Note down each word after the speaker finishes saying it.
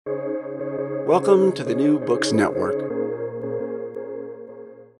Welcome to the New Books Network.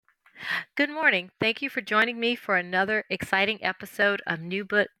 Good morning. Thank you for joining me for another exciting episode of New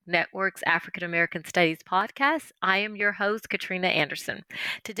Book Network's African American Studies podcast. I am your host, Katrina Anderson.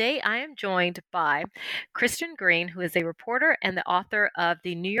 Today I am joined by Kristen Green, who is a reporter and the author of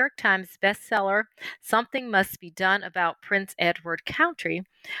the New York Times bestseller, Something Must Be Done About Prince Edward County,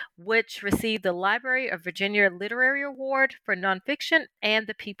 which received the Library of Virginia Literary Award for Nonfiction and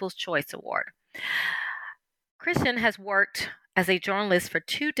the People's Choice Award. Kristen has worked as a journalist for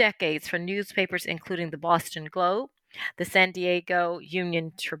 2 decades for newspapers including the Boston Globe, the San Diego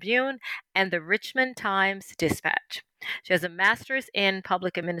Union Tribune, and the Richmond Times-Dispatch. She has a master's in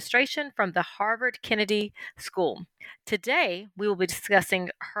public administration from the Harvard Kennedy School. Today, we will be discussing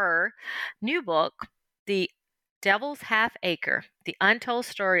her new book, The Devil's Half Acre, the untold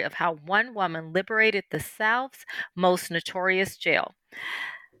story of how one woman liberated the South's most notorious jail.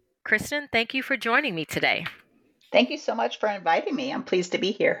 Kristen, thank you for joining me today. Thank you so much for inviting me. I'm pleased to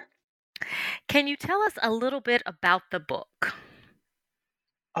be here. Can you tell us a little bit about the book?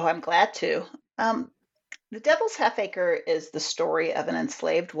 Oh, I'm glad to. The Devil's Half Acre is the story of an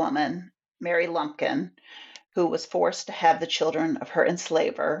enslaved woman, Mary Lumpkin, who was forced to have the children of her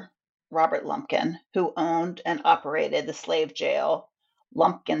enslaver, Robert Lumpkin, who owned and operated the slave jail,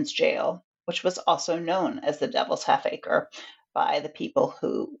 Lumpkin's Jail, which was also known as the Devil's Half Acre by the people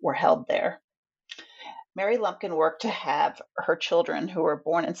who were held there. Mary Lumpkin worked to have her children, who were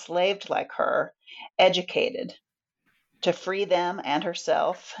born enslaved like her, educated, to free them and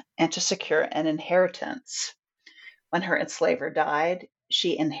herself, and to secure an inheritance. When her enslaver died,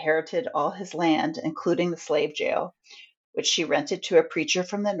 she inherited all his land, including the slave jail, which she rented to a preacher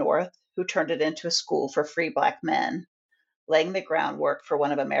from the North who turned it into a school for free Black men, laying the groundwork for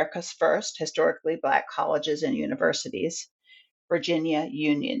one of America's first historically Black colleges and universities, Virginia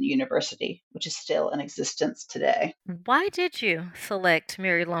Union University, which is still in existence today. Why did you select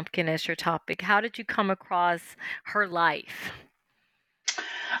Mary Lumpkin as your topic? How did you come across her life?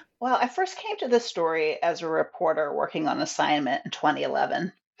 Well, I first came to this story as a reporter working on assignment in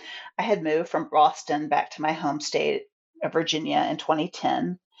 2011. I had moved from Boston back to my home state of Virginia in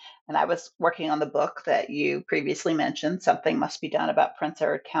 2010, and I was working on the book that you previously mentioned, Something Must Be Done About Prince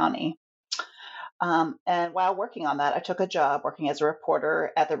Edward County. And while working on that, I took a job working as a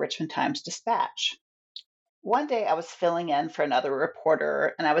reporter at the Richmond Times-Dispatch. One day I was filling in for another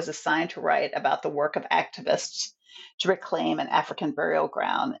reporter, and I was assigned to write about the work of activists to reclaim an African burial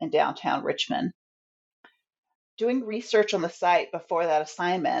ground in downtown Richmond. Doing research on the site before that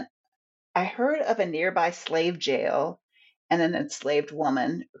assignment, I heard of a nearby slave jail and an enslaved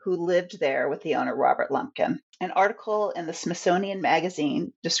woman who lived there with the owner, Robert Lumpkin. An article in the Smithsonian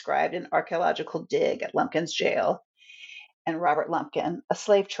Magazine described an archaeological dig at Lumpkin's jail and Robert Lumpkin, a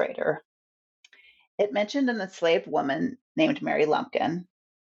slave trader. It mentioned an enslaved woman named Mary Lumpkin,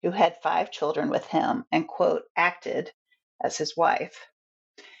 who had 5 children with him and, quote, acted as his wife.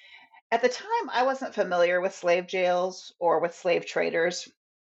 At the time, I wasn't familiar with slave jails or with slave traders,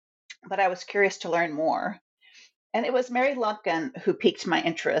 but I was curious to learn more. And it was Mary Lumpkin who piqued my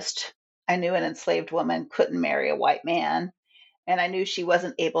interest. I knew an enslaved woman couldn't marry a white man, and I knew she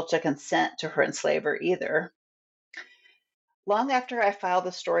wasn't able to consent to her enslaver either. Long after I filed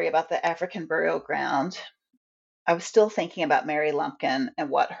the story about the African burial ground, I was still thinking about Mary Lumpkin and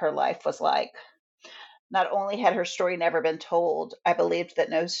what her life was like. Not only had her story never been told, I believed that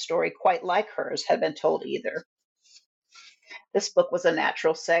no story quite like hers had been told either. This book was a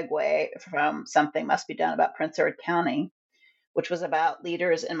natural segue from Something Must Be Done About Prince Edward County, which was about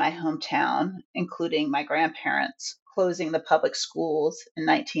leaders in my hometown, including my grandparents, closing the public schools in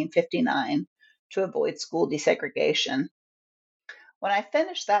 1959 to avoid school desegregation. When I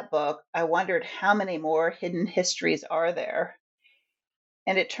finished that book, I wondered how many more hidden histories are there.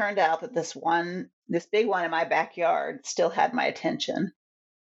 And it turned out that this big one in my backyard still had my attention.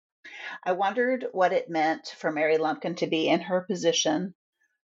 I wondered what it meant for Mary Lumpkin to be in her position,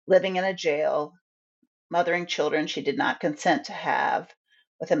 living in a jail, mothering children she did not consent to have,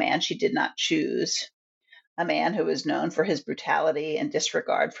 with a man she did not choose, a man who was known for his brutality and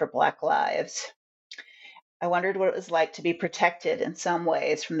disregard for Black lives. I wondered what it was like to be protected in some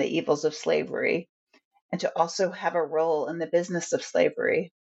ways from the evils of slavery, and to also have a role in the business of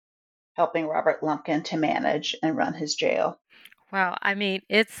slavery, helping Robert Lumpkin to manage and run his jail. Wow,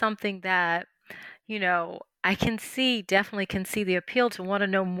 it's something that, I definitely can see the appeal to want to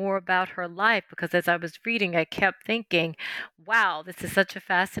know more about her life because as I was reading, I kept thinking, wow, this is such a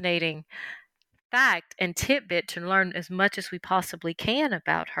fascinating fact and tidbit to learn as much as we possibly can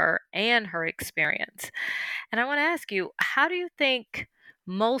about her and her experience. And I want to ask you, how do you think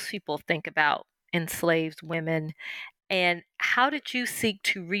most people think about enslaved women, and how did you seek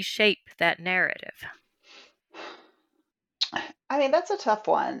to reshape that narrative? I mean, that's a tough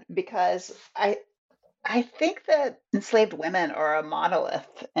one because I think that enslaved women are a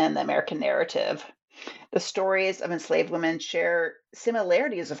monolith in the American narrative. The stories of enslaved women share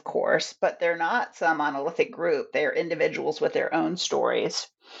similarities, of course, but they're not some monolithic group. They are individuals with their own stories.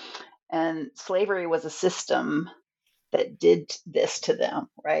 And slavery was a system that did this to them,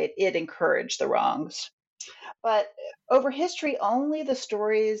 right? It encouraged the wrongs. But over history, only the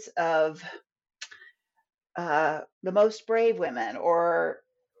stories of the most brave women or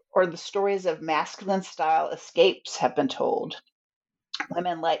the stories of masculine style escapes have been told.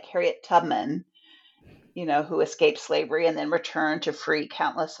 Women like Harriet Tubman, who escaped slavery and then returned to free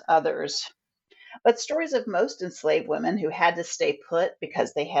countless others. But stories of most enslaved women who had to stay put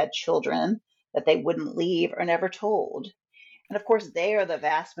because they had children that they wouldn't leave are never told. And of course, they are the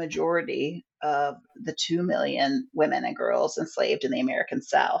vast majority of the 2 million women and girls enslaved in the American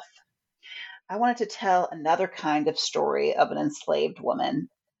South. I wanted to tell another kind of story of an enslaved woman,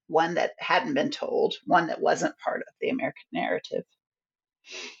 one that hadn't been told, one that wasn't part of the American narrative.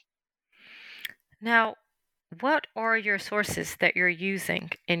 Now, what are your sources that you're using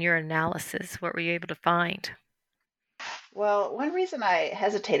in your analysis? What were you able to find? Well, one reason I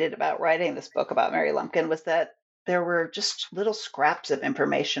hesitated about writing this book about Mary Lumpkin was that there were just little scraps of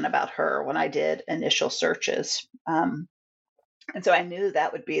information about her when I did initial searches. And so I knew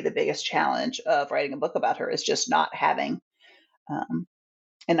that would be the biggest challenge of writing a book about her is just not having um,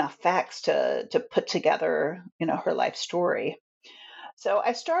 enough facts to put together, her life story. So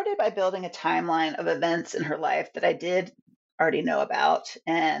I started by building a timeline of events in her life that I did already know about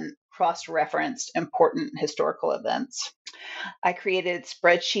and cross referenced important historical events. I created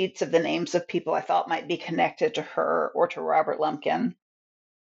spreadsheets of the names of people I thought might be connected to her or to Robert Lumpkin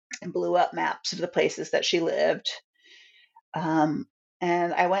and blew up maps of the places that she lived. Um,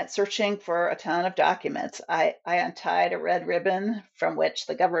 and I went searching for a ton of documents. I untied a red ribbon from which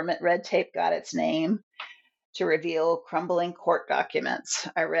the government red tape got its name to reveal crumbling court documents.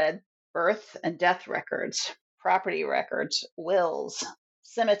 I read birth and death records, property records, wills,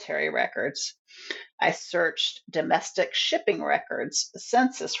 cemetery records. I searched domestic shipping records,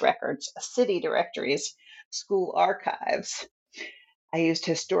 census records, city directories, school archives. I used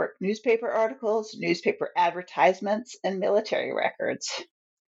historic newspaper articles, newspaper advertisements, and military records.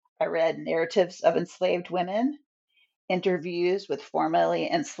 I read narratives of enslaved women, interviews with formerly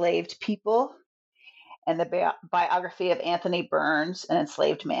enslaved people, and the biography of Anthony Burns, an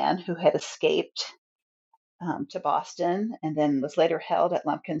enslaved man who had escaped to Boston and then was later held at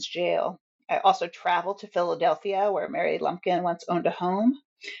Lumpkin's jail. I also traveled to Philadelphia, where Mary Lumpkin once owned a home,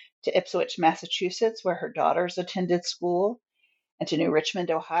 to Ipswich, Massachusetts, where her daughters attended school, and to New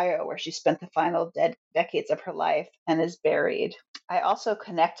Richmond, Ohio, where she spent the final decades of her life and is buried. I also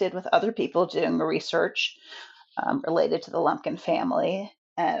connected with other people doing research related to the Lumpkin family.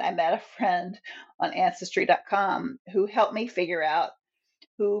 And I met a friend on Ancestry.com who helped me figure out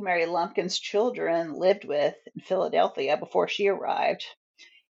who Mary Lumpkin's children lived with in Philadelphia before she arrived.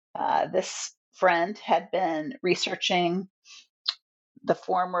 This friend had been researching the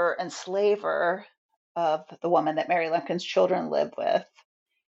former enslaver of the woman that Mary Lumpkin's children lived with,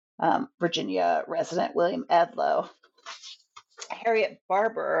 Virginia resident William Edlow. Harriet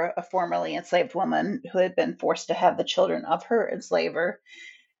Barber, a formerly enslaved woman who had been forced to have the children of her enslaver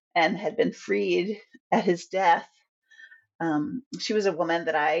and had been freed at his death. She was a woman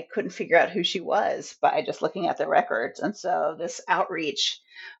that I couldn't figure out who she was by just looking at the records. And so this outreach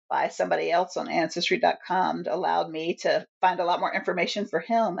by somebody else on Ancestry.com allowed me to find a lot more information for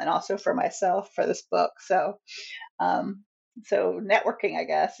him and also for myself for this book. Um, so networking, I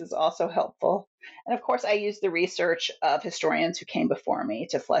guess, is also helpful. And of course, I use the research of historians who came before me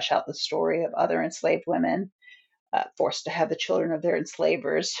to flesh out the story of other enslaved women forced to have the children of their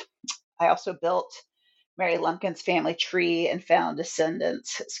enslavers. I also built Mary Lumpkin's family tree and found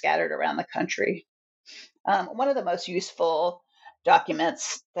descendants scattered around the country. One of the most useful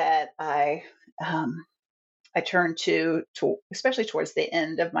documents that I turned to, especially towards the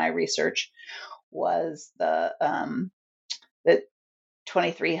end of my research, was the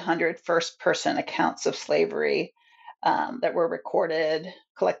 2,300 first person accounts of slavery that were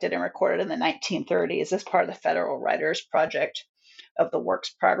collected and recorded in the 1930s as part of the Federal Writers Project of the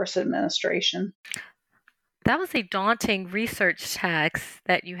Works Progress Administration. That was a daunting research task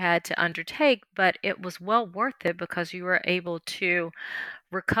that you had to undertake, but it was well worth it because you were able to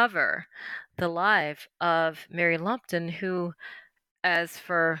recover the life of Mary Lumpkin, who, as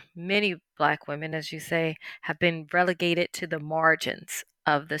for many Black women, as you say, have been relegated to the margins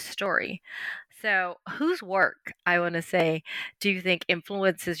of the story. So, whose work, I want to say, do you think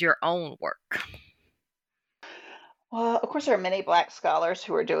influences your own work? Well, of course, there are many Black scholars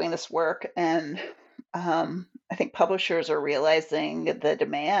who are doing this work, and I think publishers are realizing the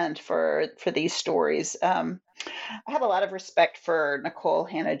demand for these stories. I have a lot of respect for Nicole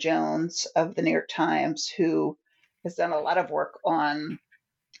Hannah Jones of the New York Times, who has done a lot of work on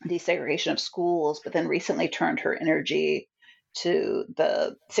desegregation of schools, but then recently turned her energy to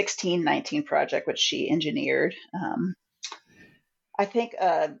the 1619 project, which she engineered. I think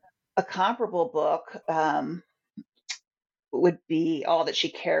a comparable book would be All That She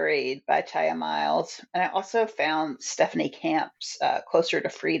Carried by Taya Miles. And I also found Stephanie Camp's Closer to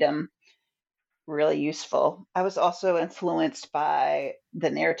Freedom really useful. I was also influenced by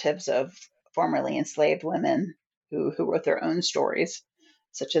the narratives of formerly enslaved women who wrote their own stories,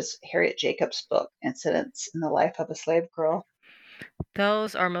 such as Harriet Jacobs' book, Incidents in the Life of a Slave Girl.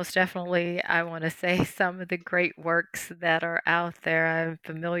 Those are most definitely, I want to say, some of the great works that are out there. I'm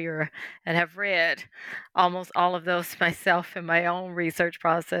familiar and have read almost all of those myself in my own research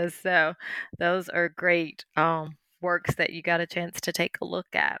process. So, those are great works that you got a chance to take a look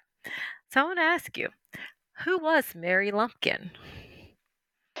at. So, I want to ask you, who was Mary Lumpkin?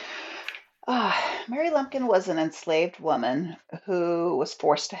 Mary Lumpkin was an enslaved woman who was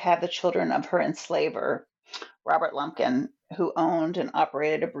forced to have the children of her enslaver, Robert Lumpkin, who owned and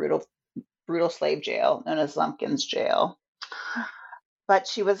operated a brutal slave jail known as Lumpkin's Jail. But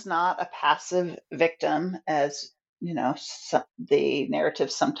she was not a passive victim, as the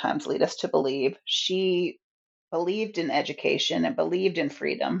narratives sometimes lead us to believe. She believed in education and believed in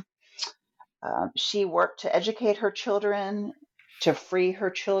freedom. She worked to educate her children, to free her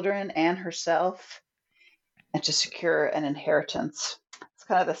children and herself, and to secure an inheritance. It's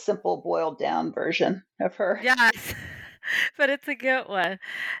kind of the simple, boiled down version of her. Yes, but it's a good one.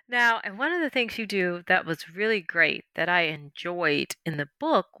 Now, and one of the things you do that was really great that I enjoyed in the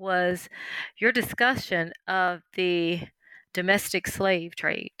book was your discussion of the domestic slave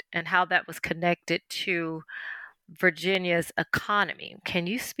trade and how that was connected to Virginia's economy. Can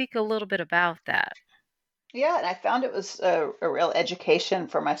you speak a little bit about that? Yeah, and I found it was a real education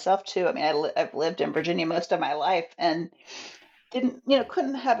for myself too. I mean, I've lived in Virginia most of my life, and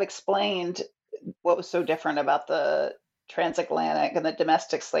couldn't have explained what was so different about the transatlantic and the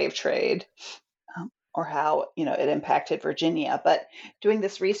domestic slave trade, or how it impacted Virginia. But doing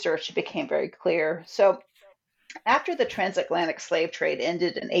this research, it became very clear. So after the transatlantic slave trade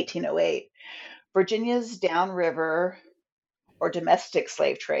ended in 1808, Virginia's downriver or domestic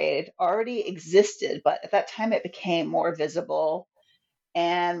slave trade already existed, but at that time it became more visible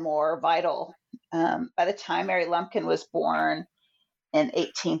and more vital. By the time Mary Lumpkin was born in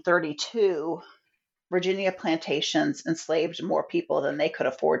 1832, Virginia plantations enslaved more people than they could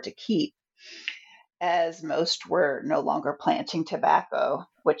afford to keep, as most were no longer planting tobacco,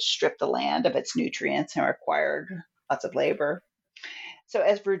 which stripped the land of its nutrients and required lots of labor. So,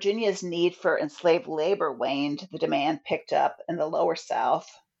 as Virginia's need for enslaved labor waned, the demand picked up in the lower South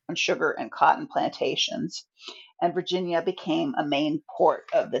on sugar and cotton plantations, and Virginia became a main port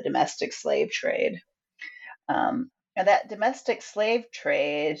of the domestic slave trade. And that domestic slave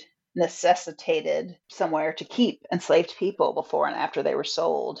trade necessitated somewhere to keep enslaved people before and after they were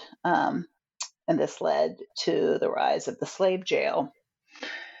sold. And this led to the rise of the slave jail.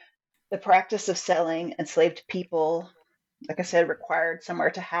 The practice of selling enslaved people, like I said, required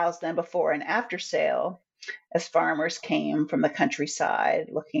somewhere to house them before and after sale, as farmers came from the countryside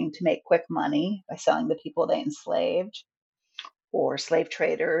looking to make quick money by selling the people they enslaved, or slave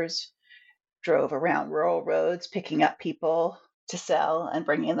traders drove around rural roads picking up people to sell and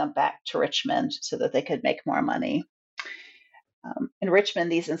bringing them back to Richmond so that they could make more money. In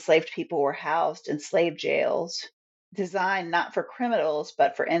Richmond, these enslaved people were housed in slave jails designed not for criminals,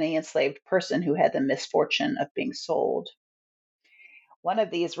 but for any enslaved person who had the misfortune of being sold. One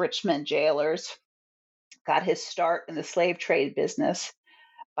of these Richmond jailers got his start in the slave trade business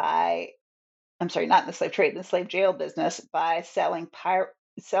by, I'm sorry, not in the slave trade, in the slave jail business by selling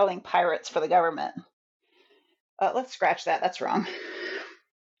pirates for the government. Let's scratch that. That's wrong.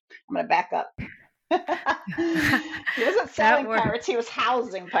 I'm going to back up. He wasn't That selling were pirates, he was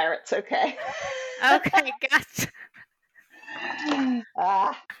housing pirates. Okay. okay, gotcha.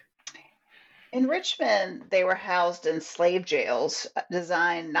 uh, in Richmond, they were housed in slave jails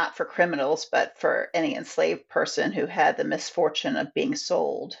designed not for criminals, but for any enslaved person who had the misfortune of being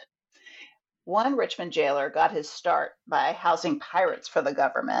sold. One Richmond jailer got his start by housing pirates for the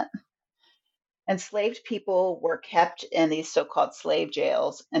government. Enslaved people were kept in these so called slave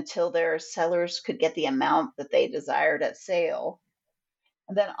jails until their sellers could get the amount that they desired at sale.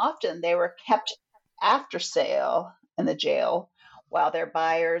 And then often they were kept after sale in the jail while their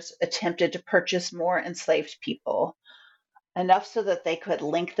buyers attempted to purchase more enslaved people, enough so that they could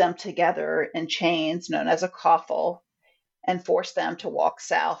link them together in chains known as a coffle and force them to walk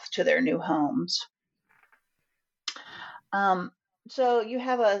south to their new homes. Um, so you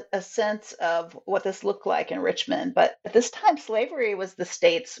have a sense of what this looked like in Richmond, but at this time, slavery was the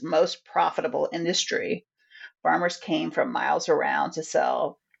state's most profitable industry. Farmers came from miles around to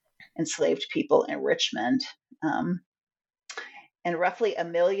sell enslaved people in Richmond. Um, and roughly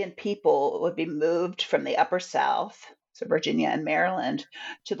 1 million people would be moved from the upper South, so Virginia and Maryland,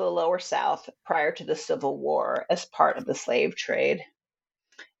 to the lower South prior to the Civil War as part of the slave trade.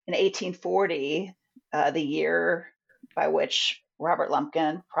 In 1840, the year by which Robert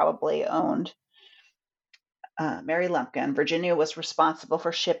Lumpkin probably owned Mary Lumpkin, Virginia was responsible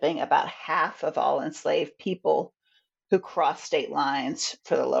for shipping about half of all enslaved people who crossed state lines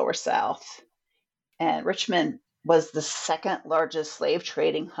for the lower South. And Richmond was the second largest slave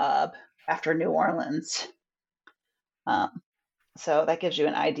trading hub after New Orleans. So that gives you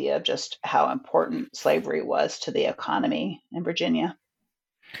an idea of just how important slavery was to the economy in Virginia.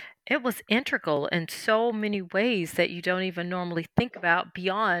 It was integral in so many ways that you don't even normally think about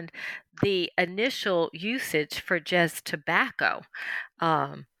beyond the initial usage for just tobacco.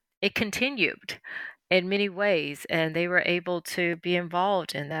 It continued in many ways, and they were able to be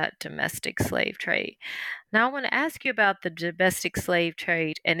involved in that domestic slave trade. Now, I want to ask you about the domestic slave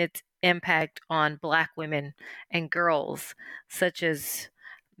trade and its impact on Black women and girls, such as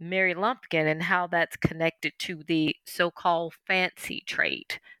Mary Lumpkin, and how that's connected to the so called fancy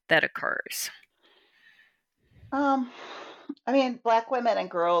trade that occurs. Um, I mean, Black women and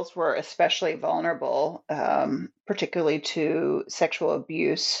girls were especially vulnerable, particularly to sexual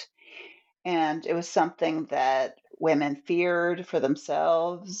abuse. And it was something that women feared for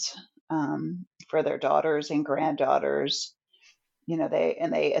themselves, for their daughters and granddaughters.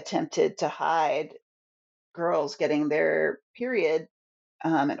 They attempted to hide girls getting their period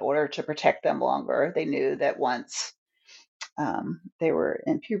in order to protect them longer. They knew that once they were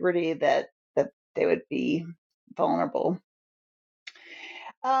in puberty, that they would be vulnerable.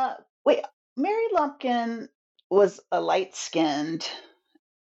 Uh, wait, Mary Lumpkin was a light-skinned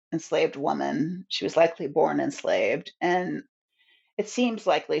enslaved woman. She was likely born enslaved, and it seems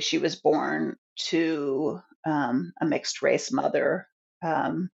likely she was born to a mixed race mother.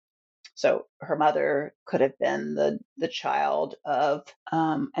 So her mother could have been the child of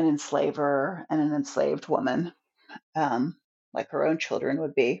an enslaver and an enslaved woman, like her own children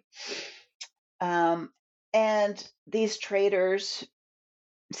would be. Um, and these traders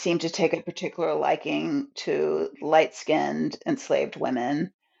seem to take a particular liking to light-skinned enslaved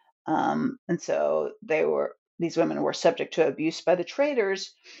women, and so these women were subject to abuse by the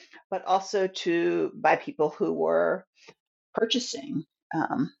traders, but also to by people who were purchasing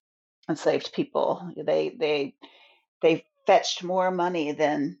enslaved people. They fetched more money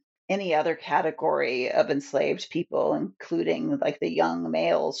than any other category of enslaved people, including like the young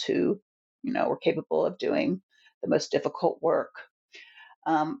males who, were capable of doing the most difficult work.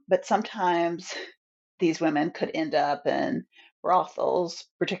 But sometimes these women could end up in brothels,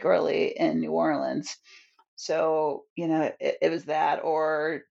 particularly in New Orleans. So, it was that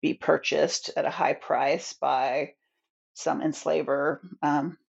or be purchased at a high price by some enslaver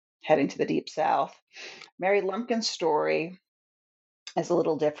heading to the Deep South. Mary Lumpkin's story is a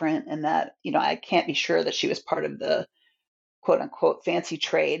little different in that, I can't be sure that she was part of the quote unquote fancy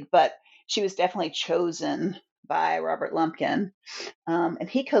trade, but she was definitely chosen by Robert Lumpkin. And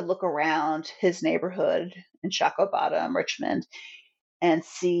he could look around his neighborhood in Shockoe Bottom, Richmond, and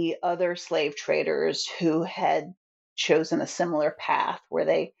see other slave traders who had chosen a similar path where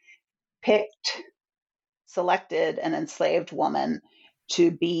they picked, selected an enslaved woman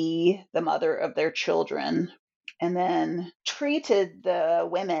to be the mother of their children, and then treated the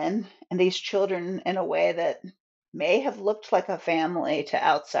women and these children in a way that may have looked like a family to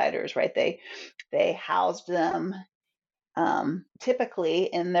outsiders, right? They housed them typically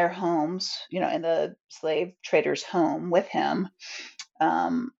in their homes, in the slave trader's home with him,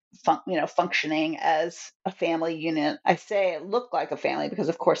 functioning as a family unit. I say it looked like a family because,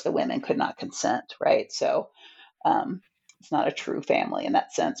 of course, the women could not consent, right? So it's not a true family in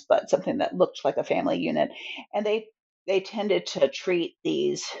that sense, but something that looked like a family unit. And they tended to treat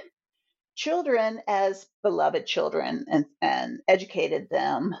these children as beloved children and educated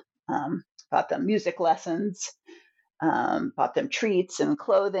them, taught them music lessons, bought them treats and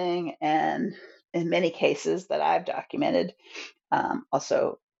clothing, and in many cases that I've documented,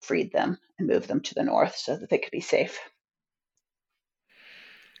 also freed them and moved them to the north so that they could be safe.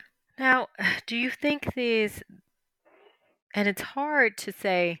 do you think these, and it's hard to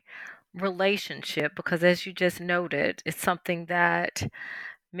say relationship because, as you just noted, it's something that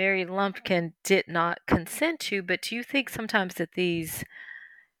Mary Lumpkin did not consent to, but do you think sometimes that these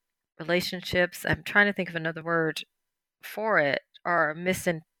relationships, I'm trying to think of another word for it, are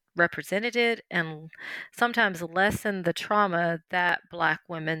misrepresented and sometimes lessen the trauma that Black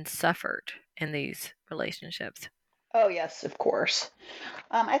women suffered in these relationships? Oh yes, of course.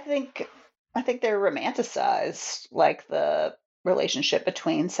 I think they're romanticized, like the relationship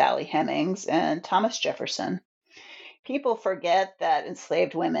between Sally Hemings and Thomas Jefferson. People forget that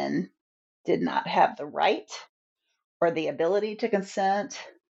enslaved women did not have the right or the ability to consent,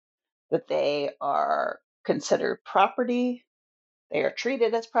 that they are considered property, they are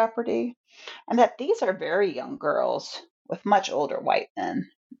treated as property, and that these are very young girls with much older white men.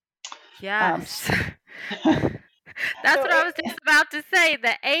 Um, Yes. That's so what I was just about to say.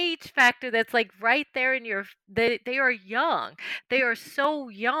 The age factor that's like right there in your, they are young. They are so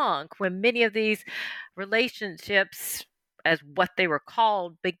young when many of these relationships, as what they were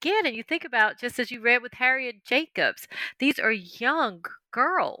called, begin. And you think about, just as you read with Harriet Jacobs, these are young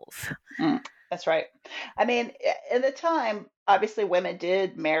girls. that's right. I mean, at the time, obviously women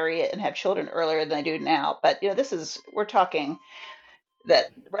did marry and have children earlier than they do now, but we're talking that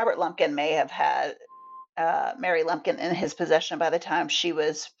Robert Lumpkin may have had Mary Lumpkin in his possession by the time she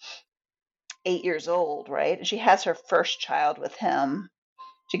was 8 years old, right? And she has her first child with him.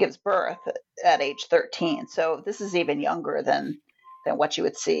 She gives birth at age 13. So this is even younger than what you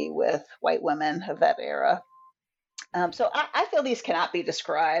would see with white women of that era. So I feel these cannot be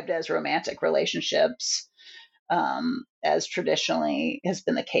described as romantic relationships, as traditionally has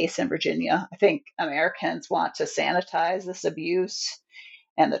been the case in Virginia. I think Americans want to sanitize this abuse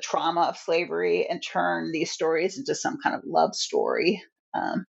and the trauma of slavery and turn these stories into some kind of love story.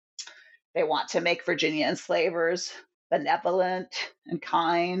 Um, they want to make Virginia enslavers benevolent and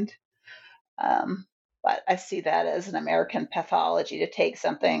kind. Um, but I see that as an American pathology to take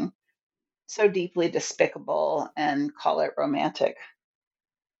something so deeply despicable and call it romantic.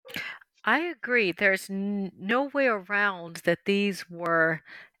 I agree. There's no way around that these were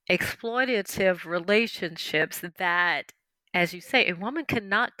exploitative relationships that, as you say, a woman could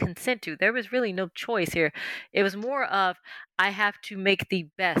not consent to. There was really no choice here. It was more of, I have to make the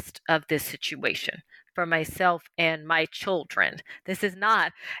best of this situation for myself and my children. This is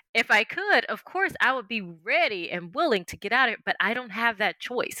not, if I could, of course, I would be ready and willing to get out of it, but I don't have that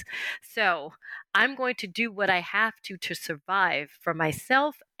choice. So I'm going to do what I have to survive for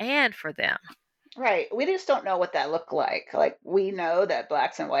myself and for them. Right. We just don't know what that looked like. Like, we know that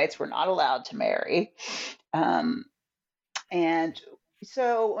blacks and whites were not allowed to marry. Um, and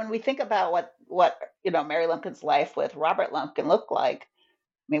so when we think about what Mary Lumpkin's life with Robert Lumpkin looked like,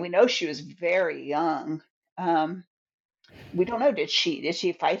 I mean, we know she was very young. Um, we don't know, did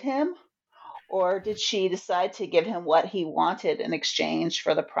she fight him, or did she decide to give him what he wanted in exchange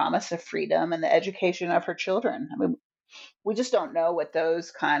for the promise of freedom and the education of her children? I mean, we just don't know what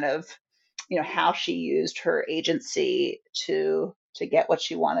those kind of, how she used her agency to get what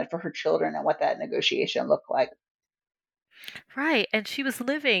she wanted for her children and what that negotiation looked like. Right. And she was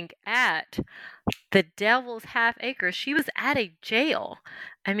living at the Devil's Half Acre. She was at a jail.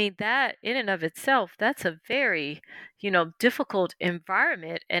 I mean, that in and of itself, that's a very, difficult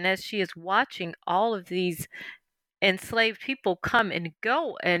environment. And as she is watching all of these enslaved people come and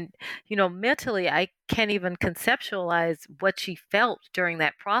go, and mentally I can't even conceptualize what she felt during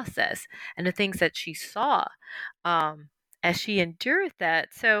that process and the things that she saw, um, as she endured that.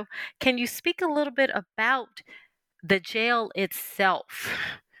 So can you speak a little bit about the jail itself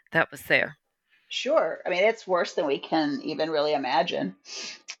that was there? Sure. I mean, it's worse than we can even really imagine.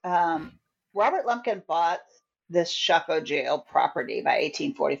 Um, Robert Lumpkin bought this Chaco jail property by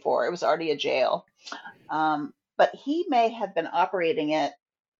 1844. It was already a jail. But he may have been operating it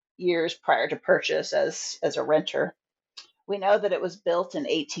years prior to purchase as a renter. We know that it was built in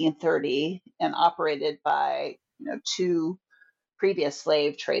 1830 and operated by two previous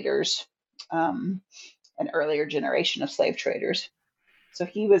slave traders, um, an earlier generation of slave traders. So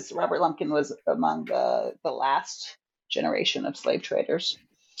Robert Lumpkin was among the last generation of slave traders.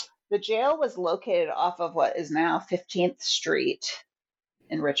 The jail was located off of what is now 15th Street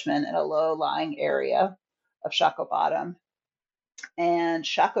in Richmond, in a low-lying area of Shockoe Bottom. And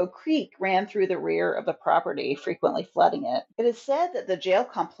Shockoe Creek ran through the rear of the property, frequently flooding it. It is said that the jail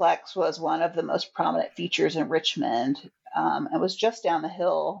complex was one of the most prominent features in Richmond, and was just down the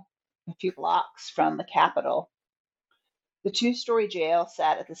hill, a few blocks from the Capitol. The two-story jail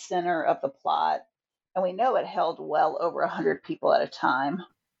sat at the center of the plot, and we know it held well over 100 people at a time.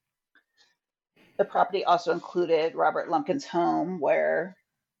 The property also included Robert Lumpkin's home, where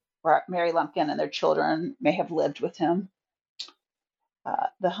Mary Lumpkin and their children may have lived with him.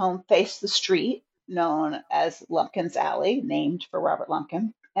 The home faced the street known as Lumpkin's Alley, named for Robert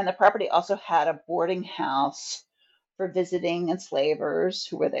Lumpkin. And the property also had a boarding house for visiting enslavers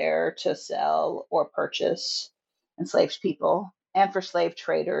who were there to sell or purchase enslaved people, and for slave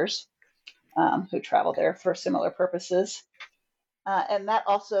traders who traveled there for similar purposes. And that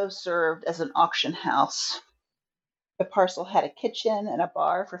also served as an auction house. The parcel had a kitchen and a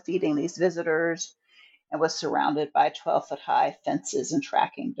bar for feeding these visitors, and was surrounded by 12-foot-high fences and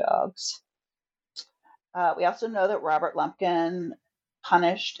tracking dogs. We also know that Robert Lumpkin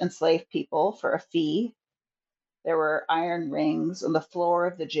punished enslaved people for a fee. There were iron rings on the floor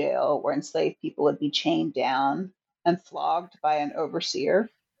of the jail where enslaved people would be chained down and flogged by an overseer.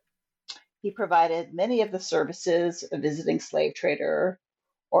 He provided many of the services a visiting slave trader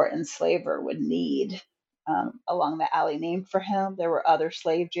or enslaver would need. Along the alley named for him, there were other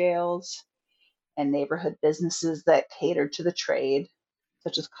slave jails and neighborhood businesses that catered to the trade,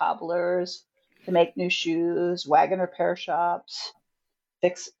 such as cobblers to make new shoes, wagon repair shops,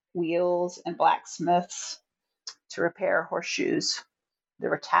 fix wheels, and blacksmiths to repair horseshoes.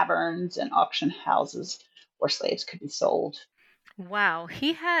 There were taverns and auction houses where slaves could be sold. Wow,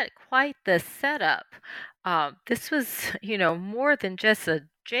 he had quite the setup. This was, more than just a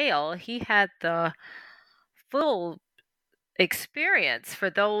jail. He had the full experience for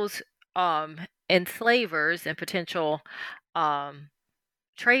those enslavers and potential um,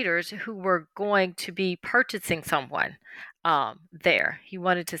 traders who were going to be purchasing someone there. He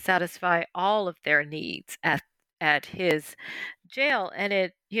wanted to satisfy all of their needs at his jail, and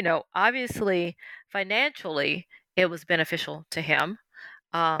it, obviously financially it was beneficial to him.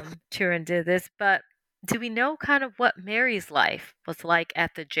 Turin did this, but do we know kind of what Mary's life was like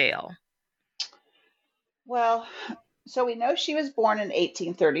at the jail? Well, so we know she was born in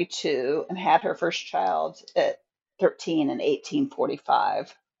 1832 and had her first child at 13 in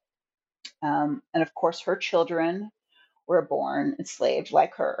 1845. And of course, her children were born enslaved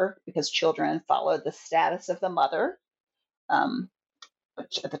like her, because children followed the status of the mother, um,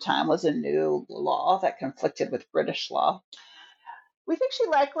 which at the time was a new law that conflicted with British law. We think she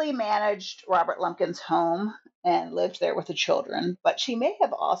likely managed Robert Lumpkin's home and lived there with the children, but she may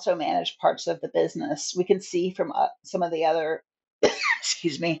have also managed parts of the business. We can see from some of the other,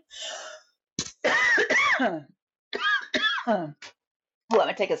 excuse me. Let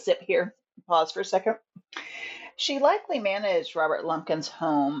me take a sip here. Pause for a second. She likely managed Robert Lumpkin's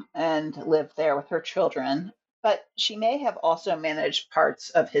home and lived there with her children, but she may have also managed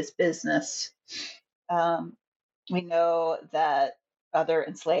parts of his business. We know that other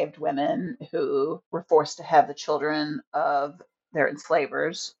enslaved women who were forced to have the children of their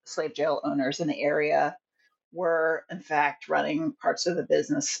enslavers, slave jail owners in the area, were in fact running parts of the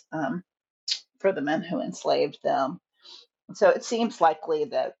business for the men who enslaved them. So it seems likely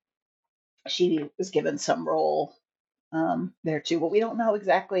that she was given some role there too, but we don't know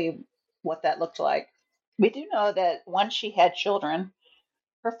exactly what that looked like. We do know that once she had children,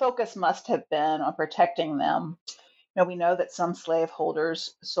 her focus must have been on protecting them. We know that some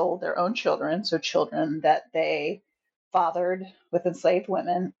slaveholders sold their own children, so children that they fathered with enslaved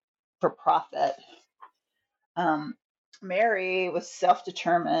women, for profit. Um, Mary was self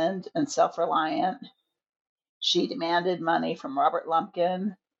determined and self reliant. She demanded money from Robert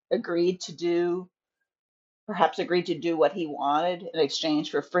Lumpkin, perhaps agreed to do what he wanted in exchange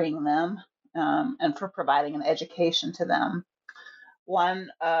for freeing them, and for providing an education to them.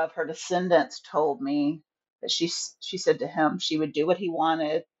 One of her descendants told me that she said to him she would do what he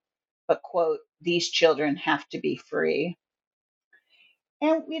wanted, but, quote, these children have to be free.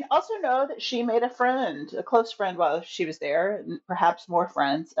 And we also know that she made a close friend while she was there, and perhaps more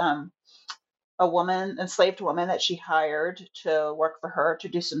friends. A woman, enslaved woman that she hired to work for her to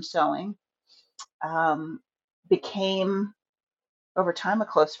do some sewing, became over time a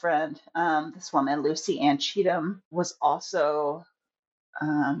close friend. This woman, Lucy Ann Cheatham, was also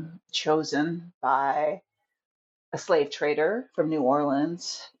chosen by a slave trader from New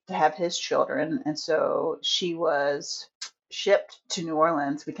Orleans to have his children. And so she was shipped to New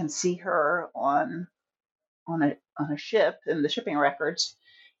Orleans. We can see her on a ship in the shipping records,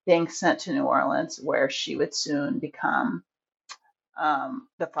 being sent to New Orleans, where she would soon become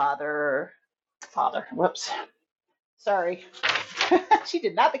the father. Whoops. Sorry. She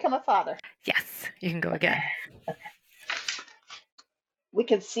did not become a father. Yes, you can go again. We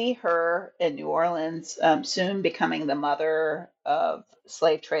can see her in New Orleans, soon becoming the mother of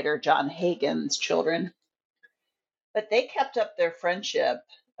slave trader John Hagen's children. But they kept up their friendship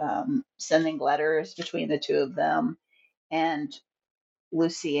sending letters between the two of them. And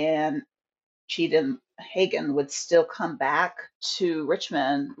Lucianne Cheatham Hagen would still come back to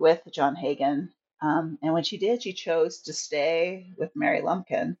Richmond with John Hagen. And when she did, she chose to stay with Mary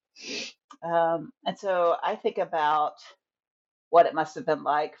Lumpkin. And so I think about what it must have been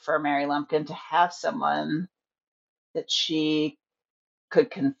like for Mary Lumpkin to have someone that she could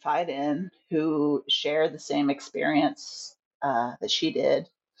confide in who shared the same experience that she did,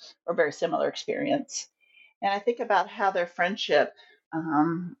 or very similar experience. And I think about how their friendship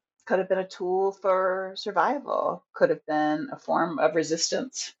could have been a tool for survival, could have been a form of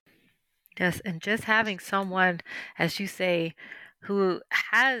resistance. Yes, and just having someone, as you say, who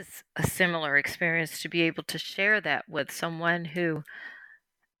has a similar experience to be able to share that with someone who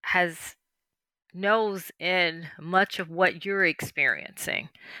has knows in much of what you're experiencing,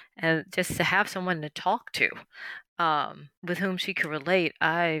 and just to have someone to talk to, with whom she could relate.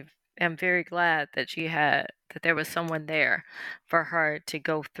 I am very glad that there was someone there for her to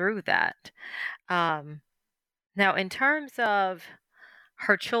go through that. Um, Now, in terms of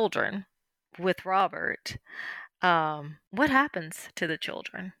her children with Robert, what happens to the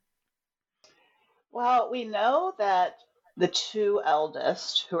children? Well, we know that the two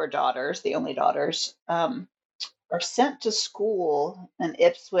eldest, who are daughters, the only daughters, are sent to school in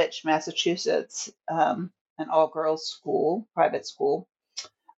Ipswich, Massachusetts, an all girls school, private school,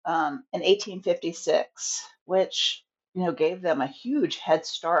 in 1856, which gave them a huge head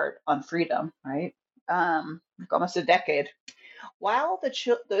start on freedom, right? Like almost a decade. While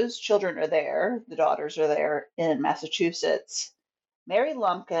those children are there, the daughters are there in Massachusetts, Mary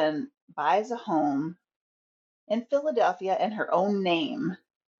Lumpkin buys a home in Philadelphia in her own name,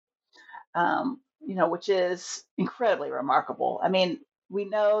 which is incredibly remarkable. I mean, we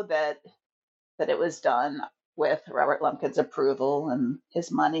know that it was done with Robert Lumpkin's approval and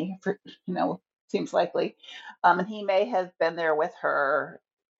his money, seems likely. And he may have been there with her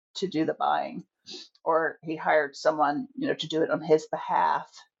to do the buying, or he hired someone, to do it on his behalf.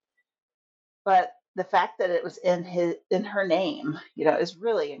 But the fact that it was in her name, is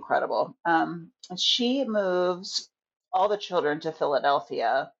really incredible. And she moves all the children to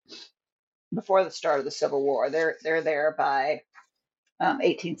Philadelphia before the start of the Civil War. They're there by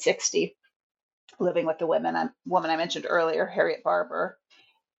 1860, living with the woman I mentioned earlier, Harriet Barber.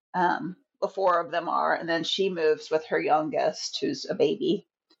 The four of them are, and then she moves with her youngest, who's a baby,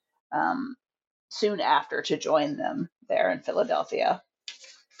 um, soon after to join them there in Philadelphia.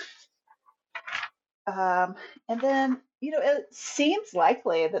 Um, and then, it seems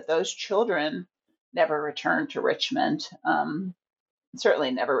likely that those children never returned to Richmond.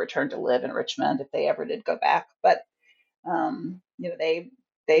 Certainly never returned to live in Richmond if they ever did go back. But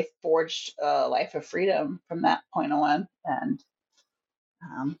they forged a life of freedom from that point on, and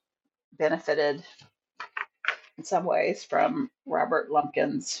um, benefited in some ways from Robert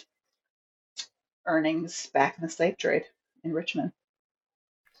Lumpkin's earnings back in the slave trade in Richmond.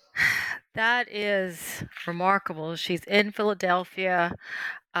 That is remarkable. She's in Philadelphia.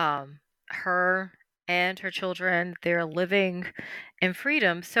 Her and her children, they're living in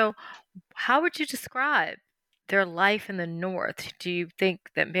freedom. So, how would you describe their life in the North? Do you think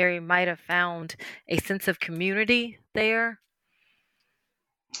that Mary might have found a sense of community there?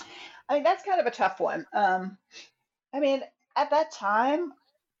 I mean, that's kind of a tough one. I mean, at that time,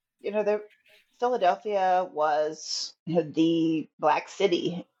 the Philadelphia was the black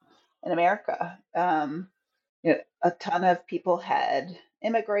city in America. A ton of people had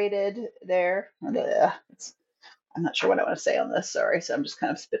immigrated there. I'm not sure what I want to say on this. Sorry, so I'm just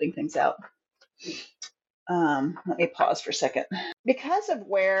kind of spitting things out. Let me pause for a second. Because of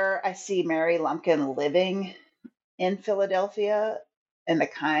where I see Mary Lumpkin living in Philadelphia and the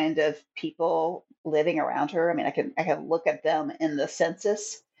kind of people living around her, I mean, I can look at them in the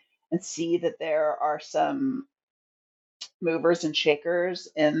census and see that there are some movers and shakers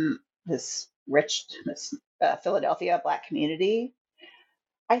in this Philadelphia Black community.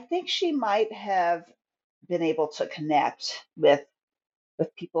 I think she might have been able to connect with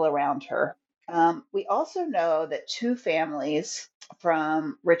people around her. We also know that two families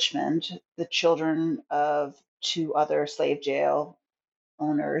from Richmond, the children of two other slave jail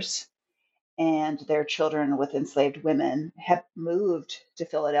owners and their children with enslaved women, have moved to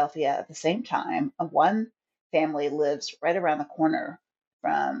Philadelphia at the same time. And one family lives right around the corner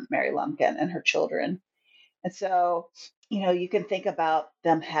from Mary Lumpkin and her children. And so, you can think about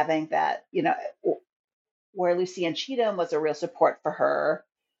them having that, where Lucianne Cheatham was a real support for her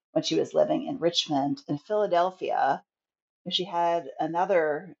when she was living in Richmond. In Philadelphia, she had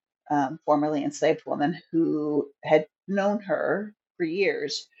another formerly enslaved woman who had known her for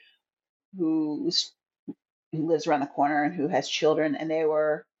years who's who lives around the corner and who has children, and they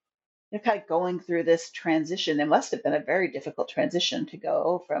were kind of going through this transition. It must have been a very difficult transition to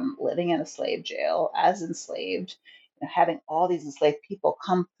go from living in a slave jail as enslaved, having all these enslaved people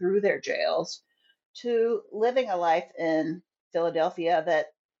come through their jails, to living a life in Philadelphia that,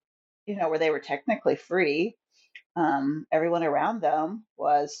 where they were technically free. Everyone around them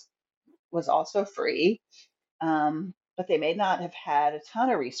was also free, but they may not have had a ton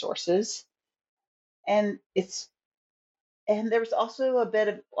of resources. And there was also a bit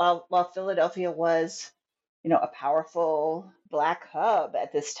of, while Philadelphia was, a powerful Black hub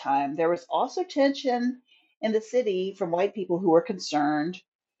at this time, there was also tension in the city from white people who were concerned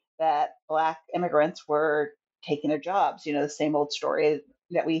that Black immigrants were taking their jobs. The same old story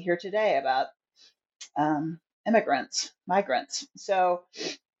that we hear today about migrants. So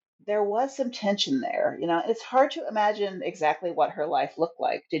there was some tension there. It's hard to imagine exactly what her life looked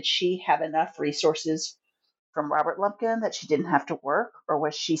like. Did she have enough resources from Robert Lumpkin that she didn't have to work, or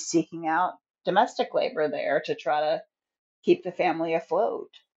was she seeking out domestic labor there to try to keep the family afloat?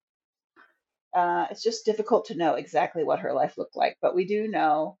 It's just difficult to know exactly what her life looked like, but we do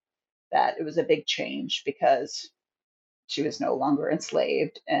know that it was a big change because she was no longer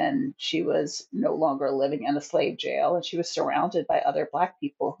enslaved and she was no longer living in a slave jail, and she was surrounded by other Black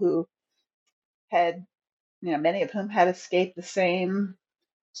people who had, many of whom had escaped the same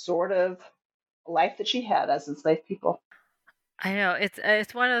sort of life that she had as enslaved people. I know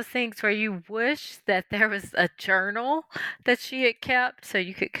it's one of those things where you wish that there was a journal that she had kept so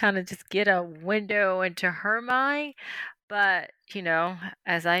you could kind of just get a window into her mind. But,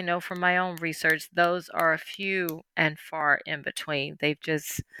 as I know from my own research, those are few and far in between. They've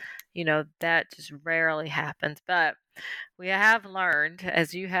just, that just rarely happens. But we have learned,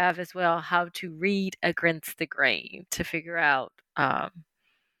 as you have as well, how to read against the grain to figure out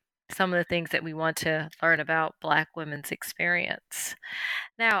some of the things that we want to learn about Black women's experience.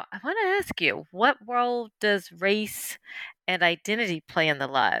 Now, I want to ask you, what role does race and identity play in the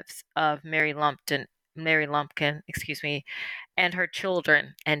lives of Mary Lumpkin, and her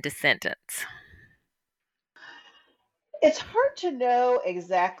children and descendants? It's hard to know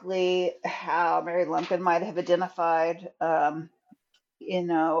exactly how Mary Lumpkin might have identified. You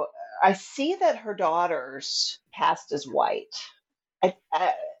know, I see that her daughters passed as white. I,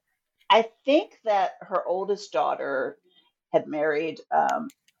 I, I think that her oldest daughter had married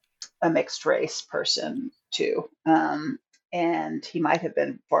a mixed race person too, and he might have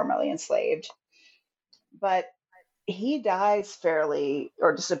been formerly enslaved, but he dies fairly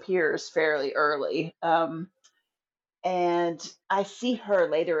or disappears fairly early. And I see her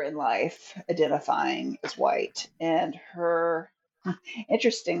later in life identifying as white. And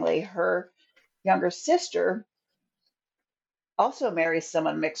interestingly, her younger sister also marries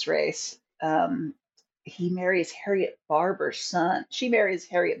someone mixed race. He marries Harriet Barber's son. She marries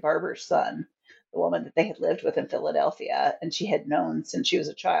Harriet Barber's son, the woman that they had lived with in Philadelphia and she had known since she was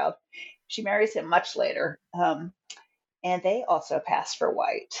a child. She marries him much later. And they also passed for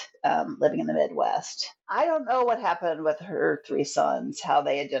white, living in the Midwest. I don't know what happened with her three sons, how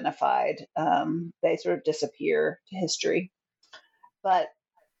they identified. They sort of disappear to history. But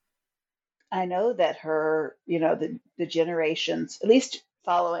I know that the generations, at least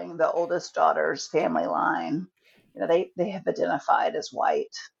following the oldest daughter's family line, they have identified as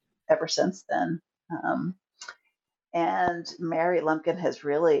white ever since then. Um, and Mary Lumpkin has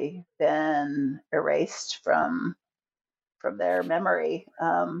really been erased from their memory.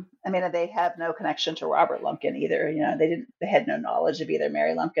 I mean, they have no connection to Robert Lumpkin either. They had no knowledge of either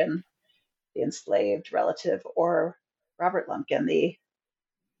Mary Lumpkin, the enslaved relative, or Robert Lumpkin, the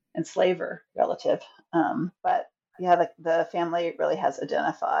enslaver relative. But yeah, the family really has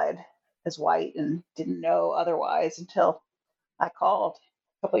identified as white and didn't know otherwise until I called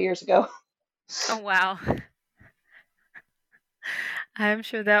a couple of years ago. Oh, wow. I'm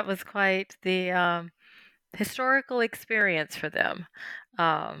sure that was quite the historical experience for them.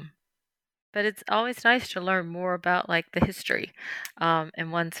 Um, but it's always nice to learn more about like the history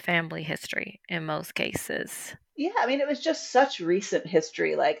and one's family history in most cases. Yeah, I mean, it was just such recent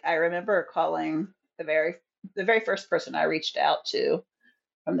history. Like I remember calling the very first person I reached out to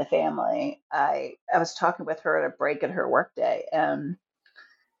from the family. I was talking with her at a break in her workday, and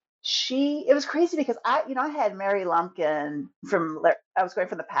it was crazy because I had Mary Lumpkin I was going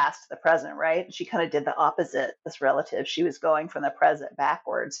from the past to the present, right? She kind of did the opposite. This relative, she was going from the present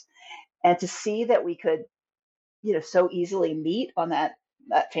backwards, and to see that we could, so easily meet on that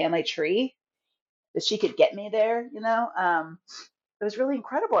family tree, that she could get me there, it was really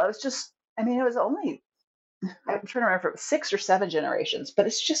incredible. I was just, I mean, it was only I'm trying to remember if it was 6 or 7 generations, but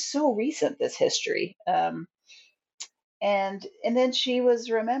it's just so recent, this history. And then she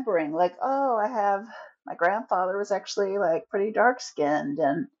was remembering, like, oh, I have my grandfather was actually like pretty dark skinned,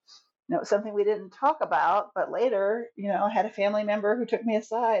 and it was something we didn't talk about. But later, I had a family member who took me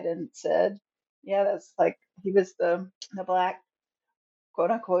aside and said, yeah, that's like he was the black quote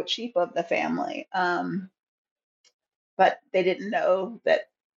unquote sheep of the family. But they didn't know that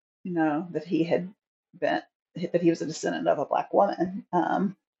that he had been that he was a descendant of a black woman.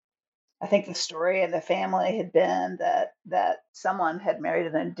 I think the story in the family had been that someone had married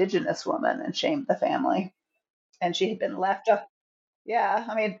an indigenous woman and shamed the family, and she had been left. Yeah,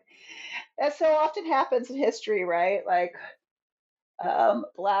 I mean, that so often happens in history, right? Like,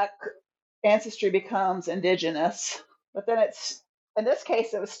 black ancestry becomes indigenous, but then it's in this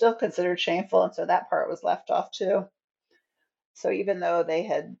case it was still considered shameful, and so that part was left off too. So even though they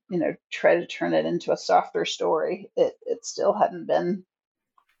had, tried to turn it into a softer story, it still hadn't been.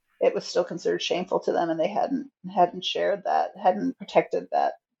 It was still considered shameful to them, and they hadn't shared that, hadn't protected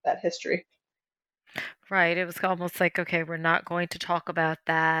that history. Right. It was almost like, okay, we're not going to talk about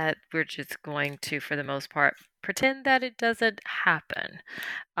that. We're just going to, for the most part, pretend that it doesn't happen,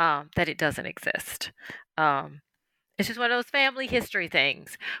 that it doesn't exist. Um, it's just one of those family history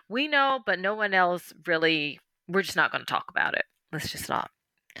things. We know, but no one else really, we're just not going to talk about it. Let's just not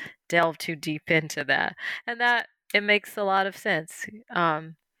delve too deep into that. And that, it makes a lot of sense,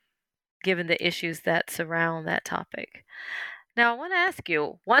 given the issues that surround that topic. Now, I want to ask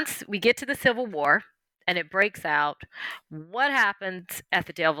you, once we get to the Civil War and it breaks out, what happens at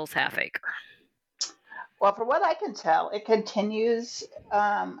the Devil's Half Acre? Well, from what I can tell, it continues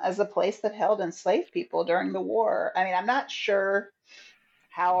as a place that held enslaved people during the war. I mean, I'm not sure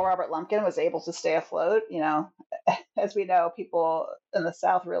how Robert Lumpkin was able to stay afloat. As we know, people in the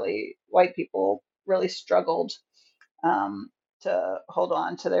South, white people, really struggled um, to hold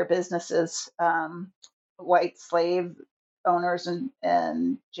on to their businesses. White slave owners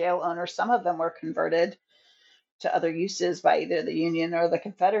and jail owners, some of them were converted to other uses by either the Union or the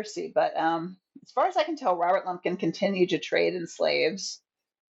Confederacy. But as far as I can tell, Robert Lumpkin continued to trade in slaves.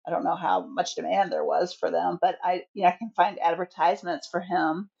 I don't know how much demand there was for them, but I can find advertisements for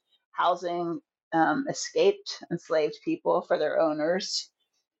him housing escaped enslaved people for their owners.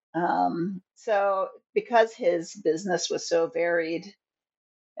 So because his business was so varied,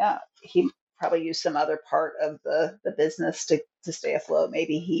 he probably used some other part of the business to stay afloat.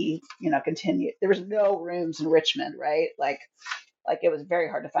 Maybe he, continued. There was no rooms in Richmond, right? Like it was very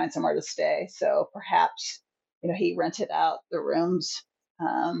hard to find somewhere to stay. So perhaps, he rented out the rooms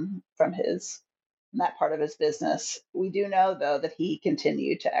from that part of his business. We do know though that he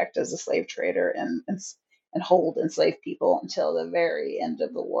continued to act as a slave trader and hold enslaved people until the very end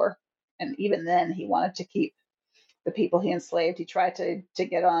of the war. And even then, he wanted to keep the people he enslaved. He tried to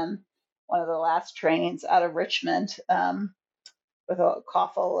get on one of the last trains out of Richmond with a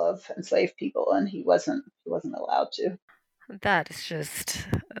car full of enslaved people, and he wasn't allowed to. That is just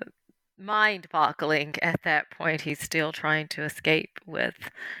mind boggling. At that point, he's still trying to escape with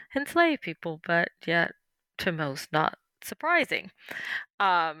enslaved people, but yet, to most, not surprising.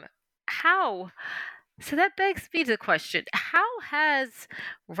 Um, how So that begs me to the question, how has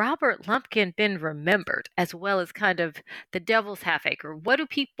Robert Lumpkin been remembered, as well as kind of the Devil's Half Acre? What do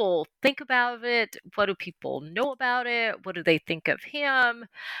people think about it? What do people know about it? What do they think of him?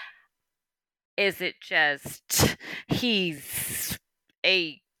 Is it just he's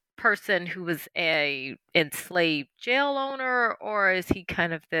a person who was a enslaved jail owner, or is he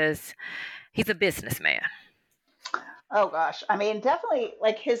kind of he's a businessman? Oh gosh, I mean, definitely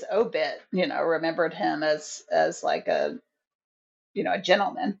like his obit, remembered him as like a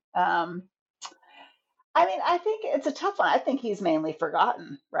gentleman. I mean, I think it's a tough one. I think he's mainly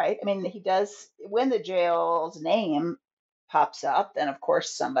forgotten, right? I mean, he does when the jail's name pops up, then of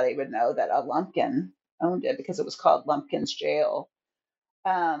course somebody would know that a Lumpkin owned it because it was called Lumpkin's Jail.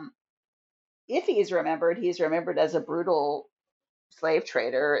 Um, if he's remembered as a brutal slave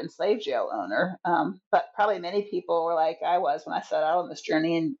trader and slave jail owner. But probably many people were like I was when I set out on this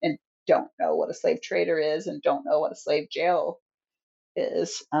journey and don't know what a slave trader is and don't know what a slave jail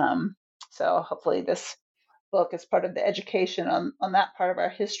is. So hopefully this book is part of the education on that part of our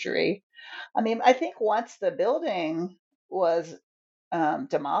history. I mean, I think once the building was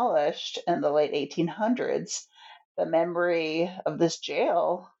demolished in the late 1800s, the memory of this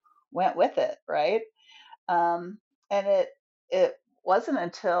jail went with it, right? Um, and it wasn't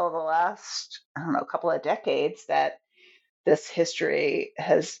until the last, I don't know, couple of decades that this history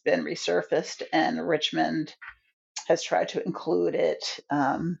has been resurfaced and Richmond has tried to include it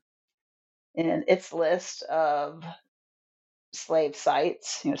in its list of slave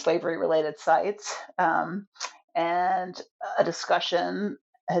sites, slavery related sites. And a discussion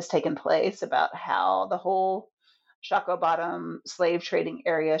has taken place about how the whole Shako Bottom slave trading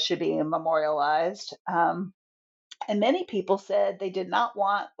area should be memorialized. And many people said they did not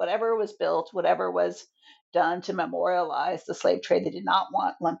want whatever was built, whatever was done to memorialize the slave trade. They did not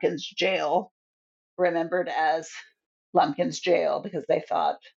want Lumpkin's jail remembered as Lumpkin's jail because they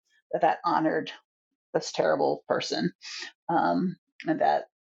thought that that honored this terrible person. And that,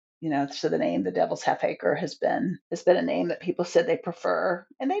 so the name the Devil's Half Acre has been a name that people said they prefer,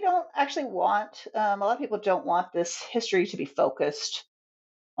 and they don't actually want. A lot of people don't want this history to be focused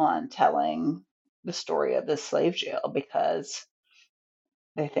on telling the story of this slave jail because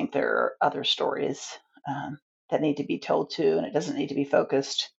they think there are other stories that need to be told too, and it doesn't need to be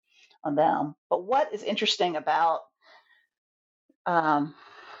focused on them. But what is interesting about um,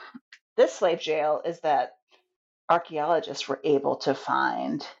 this slave jail is that archaeologists were able to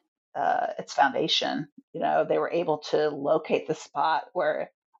find its foundation. They were able to locate the spot where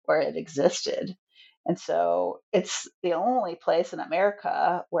it existed. And so it's the only place in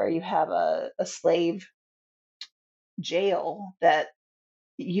America where you have a slave jail that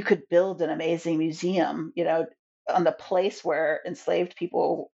you could build an amazing museum, on the place where enslaved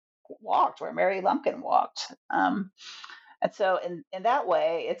people walked, where Mary Lumpkin walked. And so in that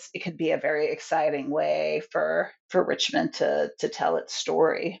way, it could be a very exciting way for Richmond to tell its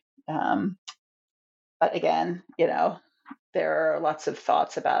story. But again, there are lots of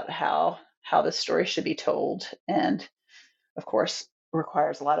thoughts about how the story should be told, and of course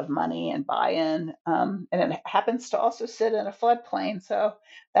requires a lot of money and buy-in. And it happens to also sit in a floodplain, so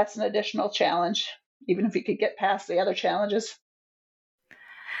that's an additional challenge, even if you could get past the other challenges.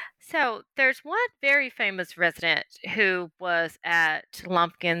 So there's one very famous resident who was at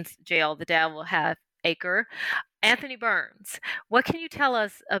Lumpkin's jail, the Devil Half Acre, Anthony Burns. What can you tell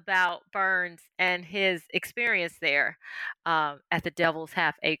us about Burns and his experience there at the Devil's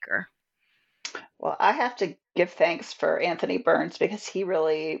Half Acre? Well, I have to give thanks for Anthony Burns because he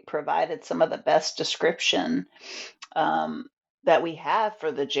really provided some of the best description um, that we have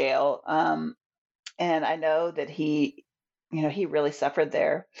for the jail. And I know that he really suffered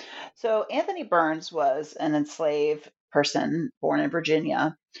there. So Anthony Burns was an enslaved person born in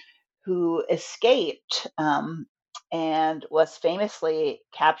Virginia who escaped and was famously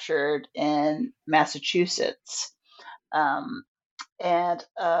captured in Massachusetts. Um, and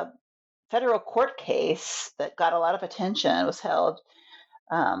a federal court case that got a lot of attention was held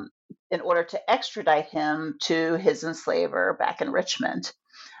um, in order to extradite him to his enslaver back in Richmond.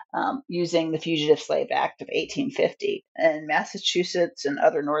 Using the Fugitive Slave Act of 1850. And Massachusetts and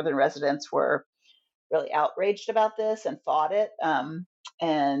other northern residents were really outraged about this and fought it,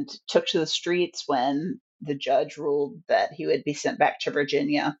 and took to the streets when the judge ruled that he would be sent back to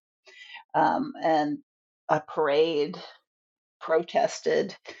Virginia. And a parade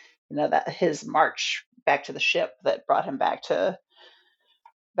protested, that his march back to the ship that brought him back to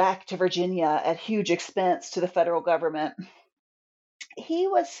Virginia at huge expense to the federal government. He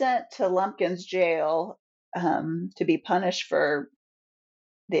was sent to Lumpkin's jail to be punished for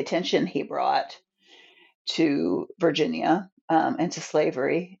the attention he brought to Virginia and to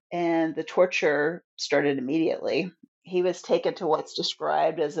slavery, and the torture started immediately. He was taken to what's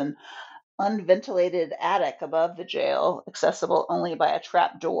described as an unventilated attic above the jail, accessible only by a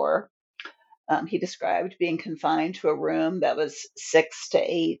trap door. He described being confined to a room that was 6 to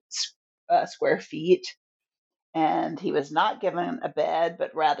 8 square feet, and he was not given a bed,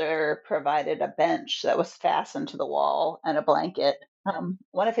 but rather provided a bench that was fastened to the wall and a blanket.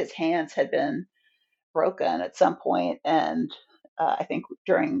 One of his hands had been broken at some point, and I think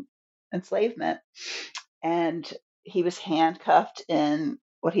during enslavement, and he was handcuffed in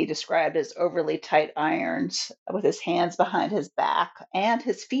what he described as overly tight irons with his hands behind his back, and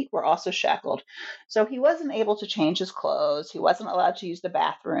his feet were also shackled. So he wasn't able to change his clothes. He wasn't allowed to use the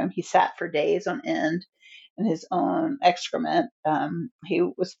bathroom. He sat for days on end in his own excrement. He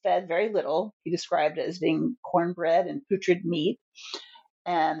was fed very little. He described it as being cornbread and putrid meat,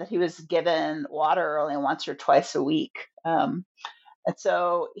 and that he was given water only once or twice a week. And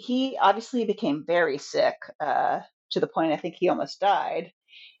so he obviously became very sick, to the point I think he almost died.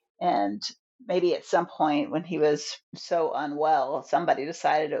 And maybe at some point when he was so unwell, somebody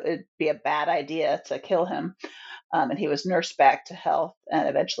decided it would be a bad idea to kill him. And he was nursed back to health and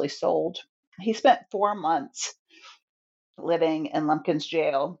eventually sold. He spent 4 months living in Lumpkin's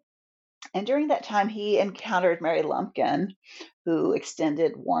jail. And during that time, he encountered Mary Lumpkin, who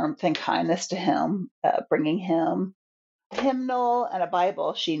extended warmth and kindness to him, bringing him hymnal and a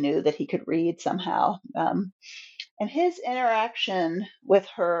Bible she knew that he could read somehow. And his interaction with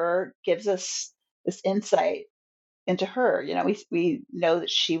her gives us this insight into her. We know that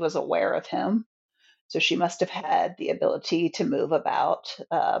she was aware of him, so she must have had the ability to move about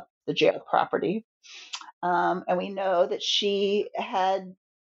the jail property. And we know that she had,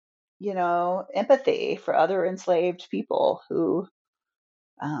 empathy for other enslaved people who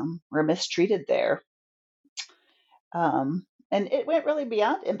were mistreated there. And it went really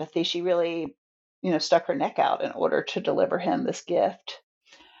beyond empathy. She really, stuck her neck out in order to deliver him this gift.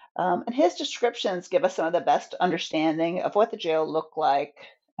 And his descriptions give us some of the best understanding of what the jail looked like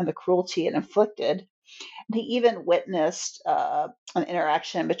and the cruelty it inflicted. And he even witnessed an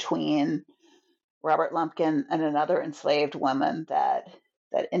interaction between Robert Lumpkin and another enslaved woman that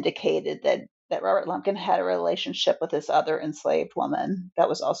indicated that Robert Lumpkin had a relationship with this other enslaved woman that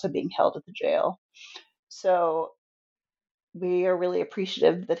was also being held at the jail. So we are really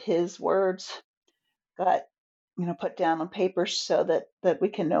appreciative that his words got put down on paper so that we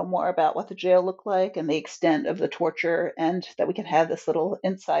can know more about what the jail looked like and the extent of the torture, and that we can have this little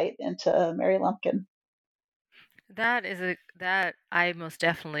insight into Mary Lumpkin. That I most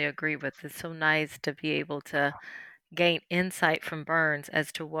definitely agree with. It's so nice to be able to gain insight from Burns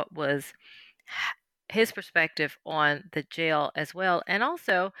as to what was his perspective on the jail as well. And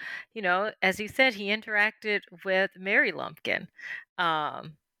also, as you said, he interacted with Mary Lumpkin.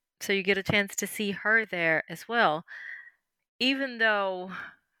 Um, so you get a chance to see her there as well. Even though,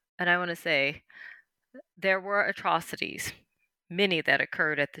 and I want to say, there were atrocities, many that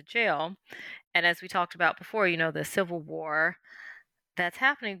occurred at the jail. And as we talked about before, the Civil War that's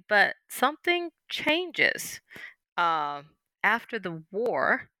happening, but something changes after the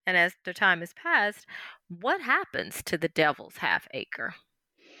war, and as the time has passed. What happens to the Devil's Half Acre?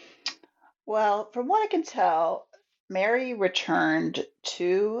 Well, from what I can tell, Mary returned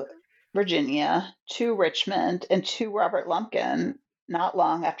to Virginia, to Richmond, and to Robert Lumpkin not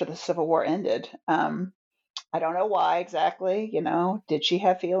long after the Civil War ended. I don't know why exactly. Did she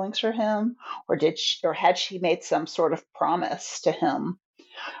have feelings for him, or had she made some sort of promise to him?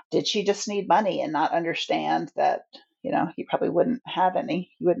 Did she just need money and not understand that he probably wouldn't have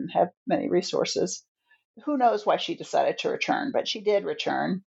any? He wouldn't have many resources. Who knows why she decided to return, but she did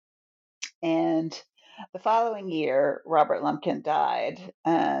return. And the following year, Robert Lumpkin died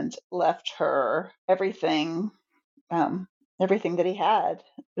and left her um, everything that he had,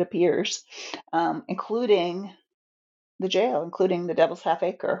 it appears, including the jail, including the Devil's Half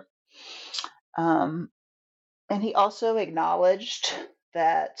Acre. And he also acknowledged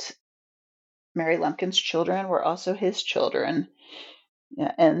that Mary Lumpkin's children were also his children,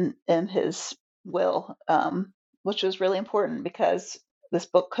 in his will, which was really important because this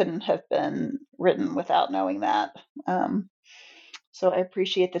book couldn't have been written without knowing that. Um, so I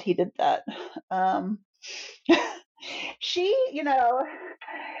appreciate that he did that. Um, she,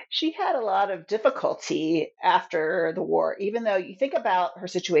 she had a lot of difficulty after the war, even though you think about her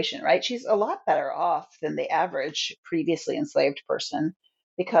situation, right? She's a lot better off than the average previously enslaved person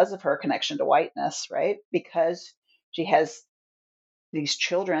because of her connection to whiteness, right? Because she has these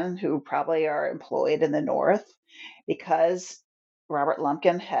children who probably are employed in the North, because Robert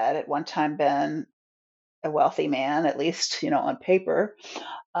Lumpkin had at one time been a wealthy man, at least, on paper.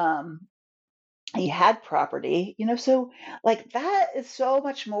 Um, he had property, so like that is so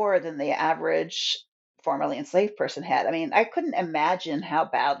much more than the average formerly enslaved person had. I mean, I couldn't imagine how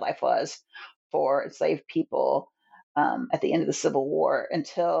bad life was for enslaved people at the end of the Civil War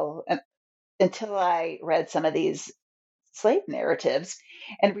until I read some of these slave narratives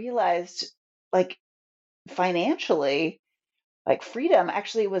and realized, like, financially, like, freedom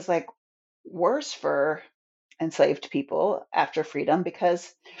actually was like worse for enslaved people after freedom,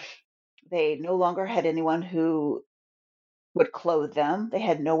 because they no longer had anyone who would clothe them. They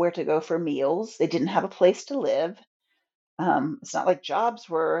had nowhere to go for meals. They didn't have a place to live. It's not like jobs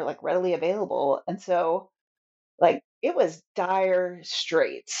were like readily available. And so, like, it was dire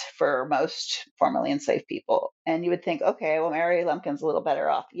straits for most formerly enslaved people. And you would think, okay, well, Mary Lumpkin's a little better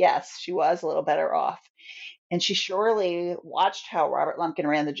off. Yes, she was a little better off. And she surely watched how Robert Lumpkin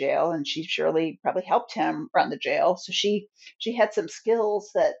ran the jail, and she surely probably helped him run the jail. So she had some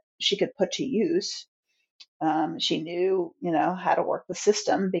skills that she could put to use. She knew, how to work the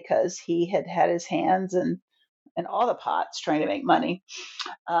system because he had had his hands in all the pots trying to make money.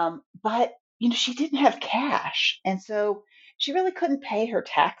 But she didn't have cash, and so she really couldn't pay her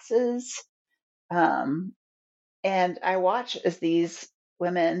taxes. Um, and I watch as these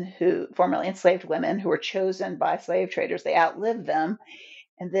women, who formerly enslaved women, who were chosen by slave traders, they outlived them,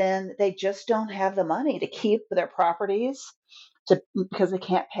 And then they just don't have the money to keep their properties because they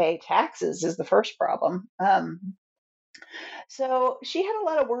can't pay taxes is the first problem. So she had a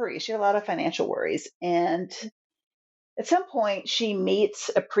lot of worries. She had a lot of financial worries. And at some point, she meets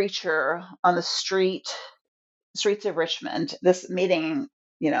a preacher on the streets of Richmond. This meeting,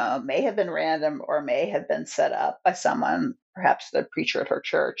 may have been random or may have been set up by someone, perhaps the preacher at her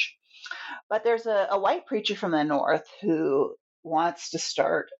church. But there's a white preacher from the north who wants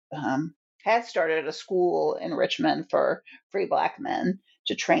to has started a school in Richmond for free Black men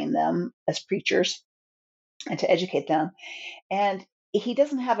to train them as preachers and to educate them. And he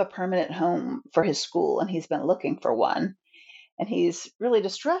doesn't have a permanent home for his school, and he's been looking for one. And he's really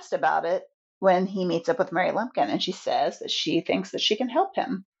distressed about it when he meets up with Mary Lumpkin, and she says that she thinks that she can help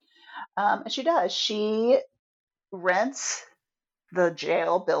him. And she does. She rents the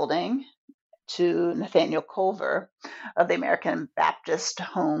jail building to Nathaniel Culver of the American Baptist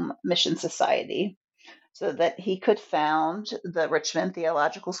Home Mission Society so that he could found the Richmond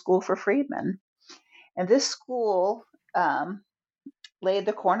Theological School for Freedmen. And this school laid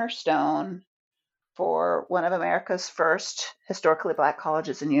the cornerstone for one of America's first historically Black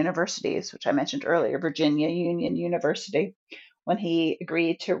colleges and universities, which I mentioned earlier, Virginia Union University, when he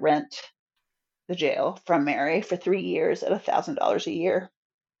agreed to rent the jail from Mary for 3 years at $1,000 a year.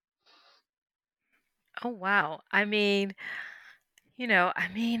 Oh, wow. I mean, you know, I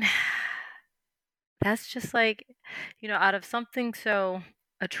mean, that's just like, out of something so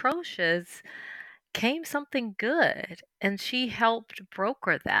atrocious came something good, and she helped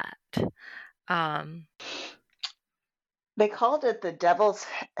broker that. Um, They called it the Devil's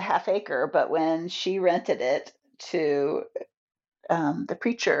Half Acre, but when she rented it to the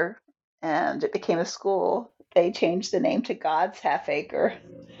preacher and it became a school, they changed the name to God's Half Acre,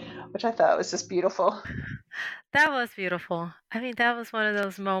 which I thought was just beautiful. that was beautiful. I mean, that was one of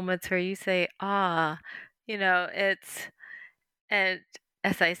those moments where you say, ah, it's, and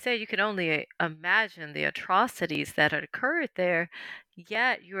as I said, you can only imagine the atrocities that had occurred there,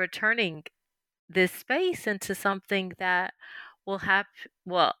 yet you are turning this space into something that will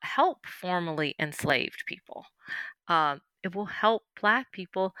help formerly enslaved people. It will help Black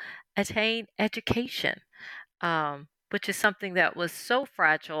people attain education, which is something that was so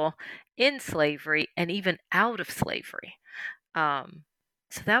fragile in slavery and even out of slavery. Um,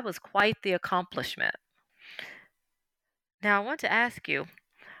 so that was quite the accomplishment. Now, I want to ask you,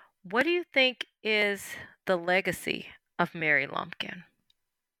 what do you think is the legacy of Mary Lumpkin?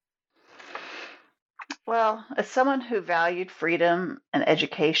 Well, as someone who valued freedom and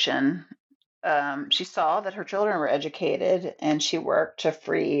education, she saw that her children were educated and she worked to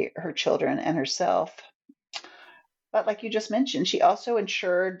free her children and herself. But like you just mentioned, she also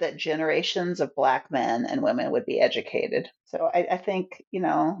ensured that generations of Black men and women would be educated. So I think,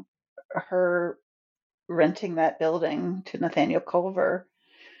 her renting that building to Nathaniel Culver,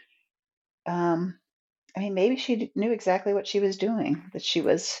 um, maybe she knew exactly what she was doing, that she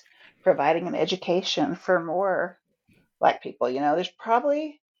was providing an education for more Black people. There's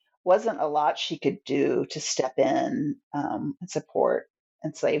probably wasn't a lot she could do to step in and support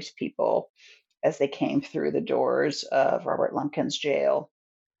enslaved people as they came through the doors of Robert Lumpkin's jail.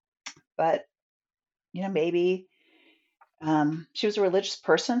 But, maybe she was a religious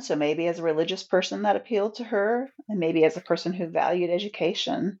person. So maybe as a religious person that appealed to her, and maybe as a person who valued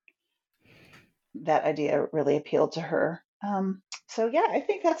education, that idea really appealed to her. So yeah, I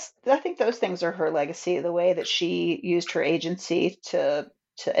think those things are her legacy. The way that she used her agency to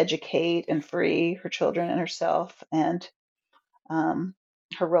educate and free her children and herself, and um,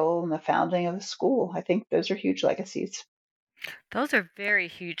 her role in the founding of the school. I think those are huge legacies. Those are very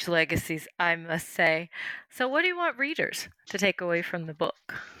huge legacies, I must say. So, what do you want readers to take away from the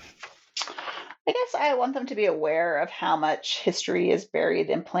book? I guess I want them to be aware of how much history is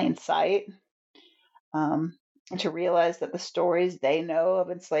buried in plain sight, and to realize that the stories they know of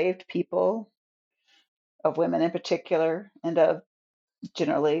enslaved people, of women in particular, and of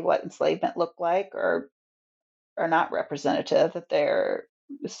generally what enslavement looked like are not representative, that there's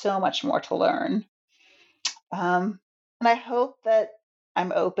so much more to learn. And I hope that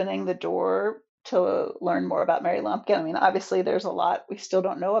I'm opening the door to learn more about Mary Lumpkin. Obviously, there's a lot we still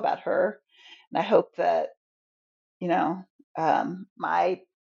don't know about her. And I hope that, you know, my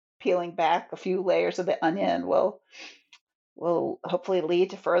peeling back a few layers of the onion will hopefully lead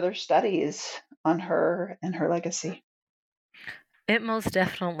to further studies on her and her legacy. It most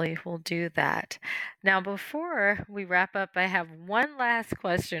definitely will do that. Now, before we wrap up, I have one last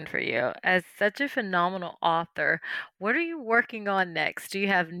question for you. As such a phenomenal author, what are you working on next? Do you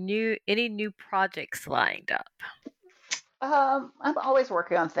have any new projects lined up? I'm always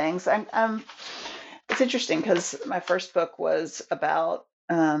working on things. It's interesting because my first book was about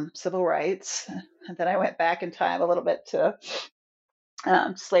civil rights, and then I went back in time a little bit to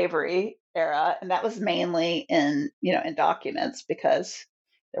slavery era, and that was mainly in documents because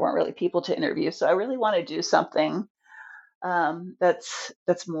there weren't really people to interview. So I really want to do something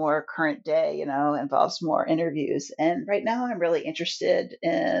that's more current day, involves more interviews. And right now, I'm really interested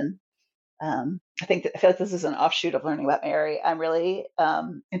in. I feel like this is an offshoot of learning about Mary. I'm really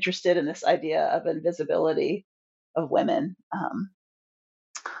interested in this idea of invisibility of women.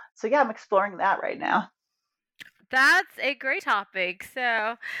 So yeah, I'm exploring that right now. That's a great topic.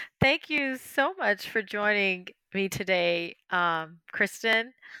 So, thank you so much for joining me today,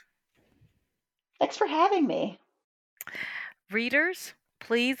 Kristen. Thanks for having me. Readers,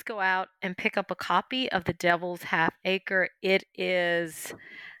 please go out and pick up a copy of The Devil's Half Acre. It is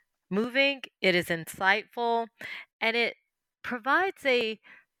moving, it is insightful, and it provides a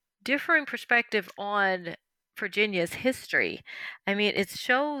differing perspective on Virginia's history. I mean, it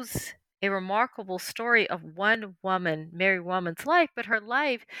shows a remarkable story of one woman, Mary Woman's life, but her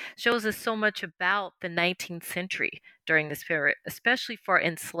life shows us so much about the 19th century during this period, especially for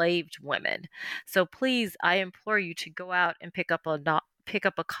enslaved women. So please, I implore you to go out and pick up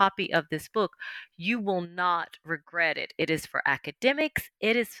a copy of this book. You will not regret it. It is for academics.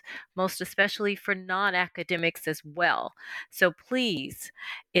 It is most especially for non-academics as well. So please,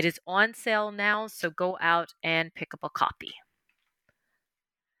 it is on sale now, so go out and pick up a copy.